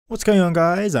What's going on,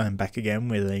 guys? I'm back again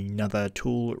with another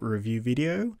tool review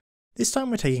video. This time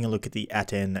we're taking a look at the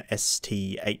Atten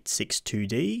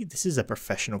ST-862D. This is a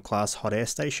professional class hot air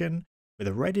station with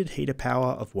a rated heater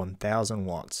power of 1000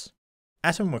 watts.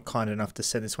 Atten were kind enough to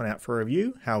send this one out for a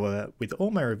review. However, with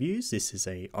all my reviews, this is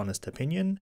an honest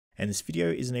opinion, and this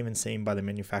video isn't even seen by the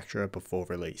manufacturer before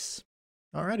release.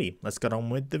 Alrighty, let's get on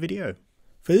with the video.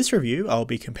 For this review, I'll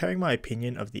be comparing my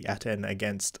opinion of the Atten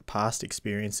against past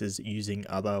experiences using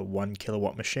other 1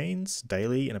 kilowatt machines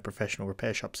daily in a professional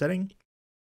repair shop setting.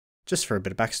 Just for a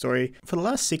bit of backstory, for the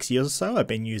last 6 years or so, I've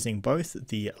been using both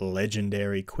the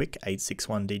legendary Quick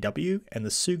 861DW and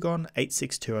the Sugon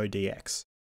 8620DX.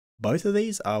 Both of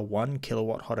these are 1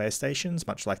 kilowatt hot air stations,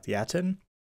 much like the Atten,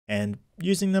 and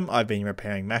using them, I've been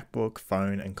repairing MacBook,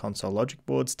 phone, and console logic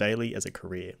boards daily as a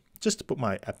career, just to put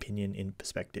my opinion in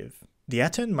perspective. The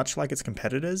Atten, much like its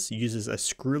competitors, uses a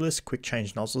screwless quick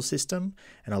change nozzle system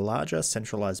and a larger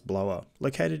centralized blower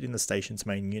located in the station's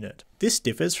main unit. This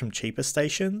differs from cheaper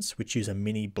stations, which use a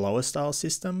mini blower style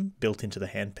system built into the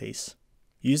handpiece.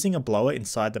 Using a blower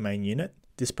inside the main unit,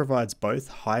 this provides both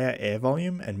higher air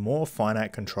volume and more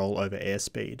finite control over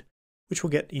airspeed, which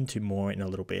we'll get into more in a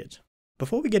little bit.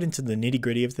 Before we get into the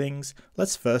nitty-gritty of things,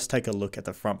 let's first take a look at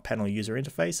the front panel user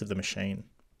interface of the machine.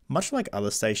 Much like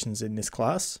other stations in this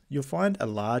class, you'll find a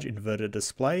large inverted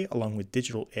display along with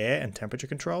digital air and temperature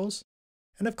controls,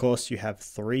 and of course you have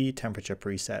 3 temperature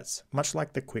presets, much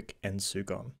like the Quick and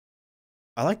Sugon.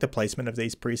 I like the placement of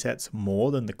these presets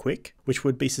more than the Quick, which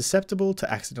would be susceptible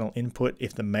to accidental input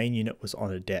if the main unit was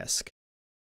on a desk.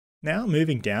 Now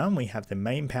moving down, we have the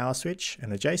main power switch,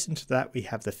 and adjacent to that we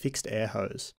have the fixed air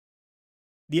hose.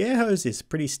 The air hose is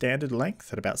pretty standard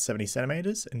length at about 70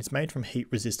 centimeters and is made from heat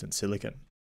resistant silicone.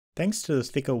 Thanks to the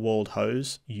thicker walled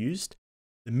hose used,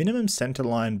 the minimum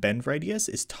centerline bend radius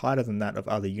is tighter than that of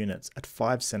other units at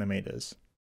 5 centimeters,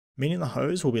 meaning the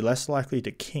hose will be less likely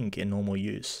to kink in normal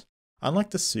use, unlike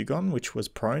the Sugon, which was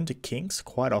prone to kinks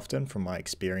quite often from my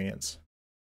experience.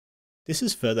 This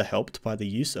is further helped by the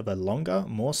use of a longer,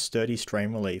 more sturdy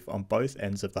strain relief on both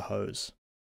ends of the hose.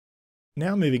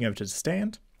 Now moving over to the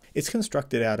stand, it's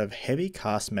constructed out of heavy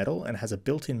cast metal and has a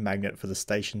built-in magnet for the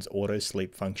station's auto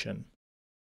sleep function.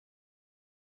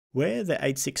 Where the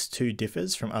 862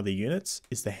 differs from other units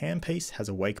is the handpiece has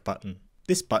a wake button.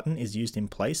 This button is used in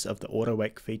place of the auto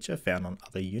wake feature found on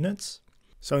other units.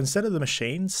 So instead of the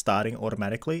machine starting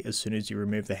automatically as soon as you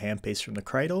remove the handpiece from the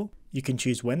cradle, you can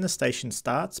choose when the station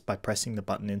starts by pressing the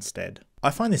button instead.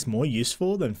 I find this more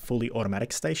useful than fully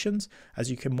automatic stations,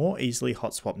 as you can more easily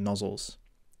hot swap nozzles.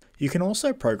 You can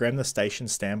also program the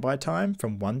station's standby time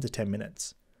from 1 to 10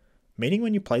 minutes, meaning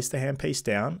when you place the handpiece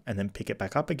down and then pick it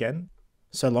back up again,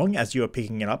 so long as you are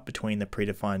picking it up between the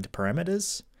predefined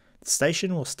parameters, the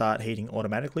station will start heating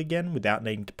automatically again without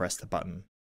needing to press the button.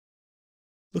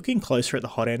 Looking closer at the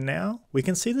hot end now, we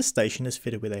can see the station is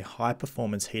fitted with a high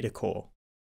performance heater core.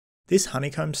 This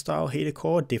honeycomb style heater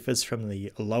core differs from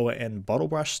the lower end bottle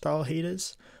brush style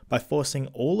heaters by forcing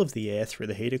all of the air through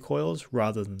the heater coils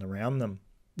rather than around them.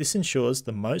 This ensures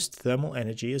the most thermal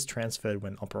energy is transferred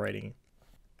when operating.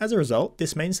 As a result,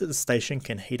 this means that the station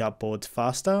can heat up boards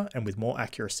faster and with more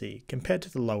accuracy compared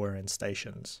to the lower end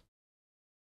stations.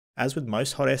 As with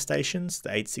most hot air stations, the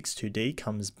 862D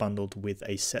comes bundled with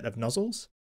a set of nozzles.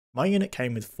 My unit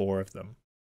came with 4 of them.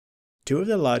 2 of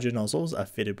the larger nozzles are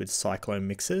fitted with cyclone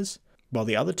mixers, while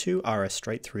the other 2 are a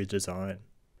straight through design.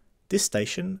 This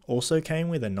station also came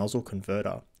with a nozzle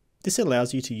converter. This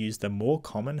allows you to use the more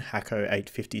common Hako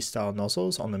 850 style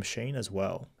nozzles on the machine as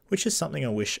well, which is something I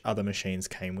wish other machines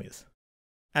came with.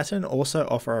 Atten also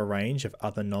offer a range of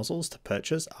other nozzles to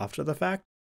purchase after the fact.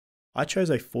 I chose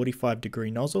a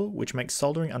 45-degree nozzle, which makes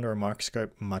soldering under a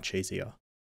microscope much easier.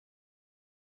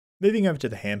 Moving over to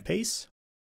the handpiece,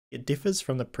 it differs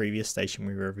from the previous station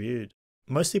we reviewed,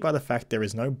 mostly by the fact there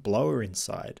is no blower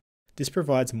inside. This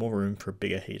provides more room for a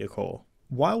bigger heater core.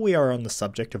 While we are on the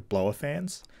subject of blower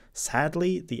fans,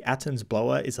 sadly the Atten's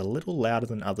blower is a little louder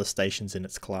than other stations in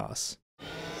its class.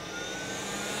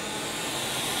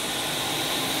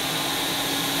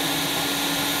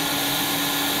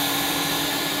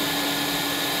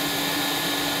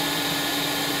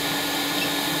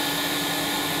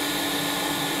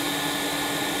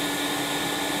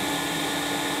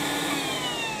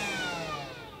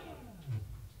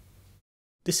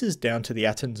 This is down to the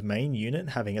Atten's main unit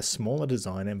having a smaller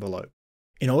design envelope.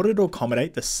 In order to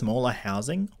accommodate the smaller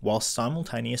housing, whilst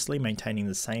simultaneously maintaining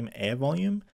the same air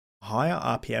volume, a higher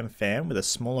RPM fan with a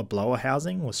smaller blower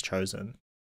housing was chosen.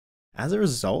 As a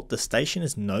result, the station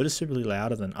is noticeably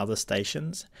louder than other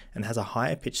stations and has a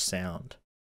higher pitched sound.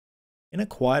 In a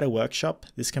quieter workshop,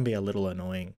 this can be a little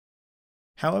annoying.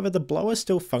 However, the blower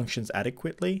still functions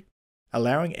adequately,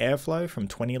 allowing airflow from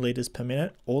 20 litres per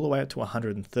minute all the way up to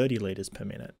 130 litres per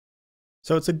minute.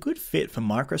 So it's a good fit for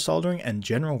micro soldering and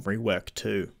general rework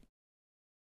too.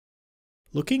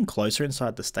 Looking closer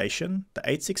inside the station, the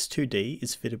 862D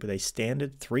is fitted with a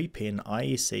standard 3-pin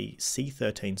IEC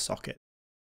C13 socket,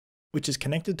 which is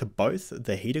connected to both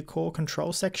the heater core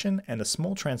control section and a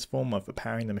small transformer for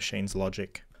powering the machine's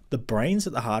logic. The brains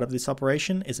at the heart of this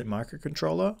operation is a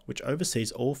microcontroller which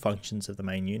oversees all functions of the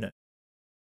main unit.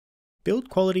 Build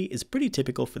quality is pretty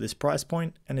typical for this price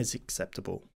point and is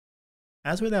acceptable.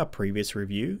 As with our previous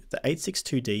review, the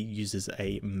 862D uses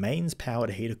a mains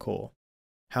powered heater core.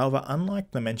 However,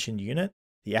 unlike the mentioned unit,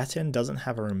 the Atten doesn't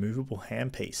have a removable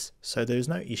handpiece, so there's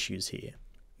no issues here.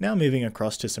 Now moving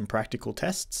across to some practical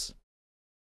tests.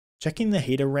 Checking the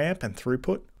heater ramp and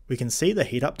throughput, we can see the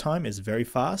heat up time is very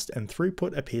fast and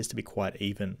throughput appears to be quite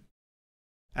even.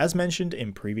 As mentioned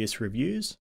in previous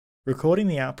reviews, recording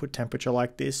the output temperature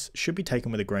like this should be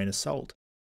taken with a grain of salt,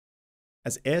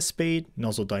 as airspeed,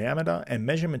 nozzle diameter, and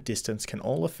measurement distance can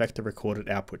all affect the recorded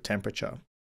output temperature.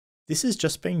 This is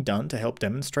just being done to help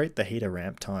demonstrate the heater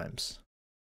ramp times.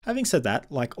 Having said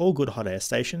that, like all good hot air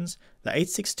stations, the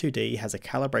 862D has a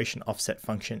calibration offset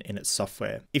function in its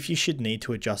software if you should need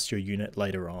to adjust your unit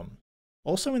later on.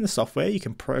 Also in the software you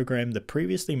can program the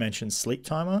previously mentioned sleep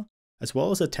timer, as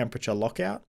well as a temperature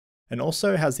lockout, and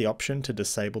also has the option to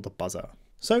disable the buzzer.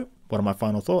 So what are my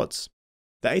final thoughts?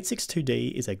 The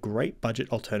 862D is a great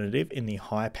budget alternative in the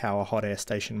high power hot air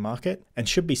station market and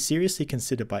should be seriously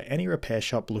considered by any repair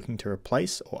shop looking to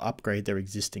replace or upgrade their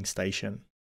existing station.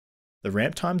 The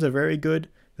ramp times are very good,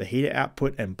 the heater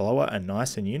output and blower are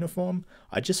nice and uniform.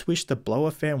 I just wish the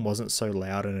blower fan wasn't so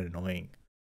loud and annoying.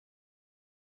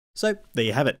 So there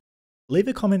you have it. Leave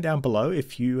a comment down below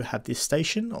if you have this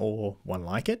station or one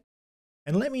like it,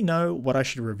 and let me know what I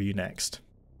should review next.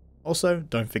 Also,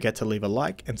 don't forget to leave a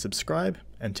like and subscribe.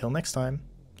 Until next time,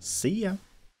 see ya!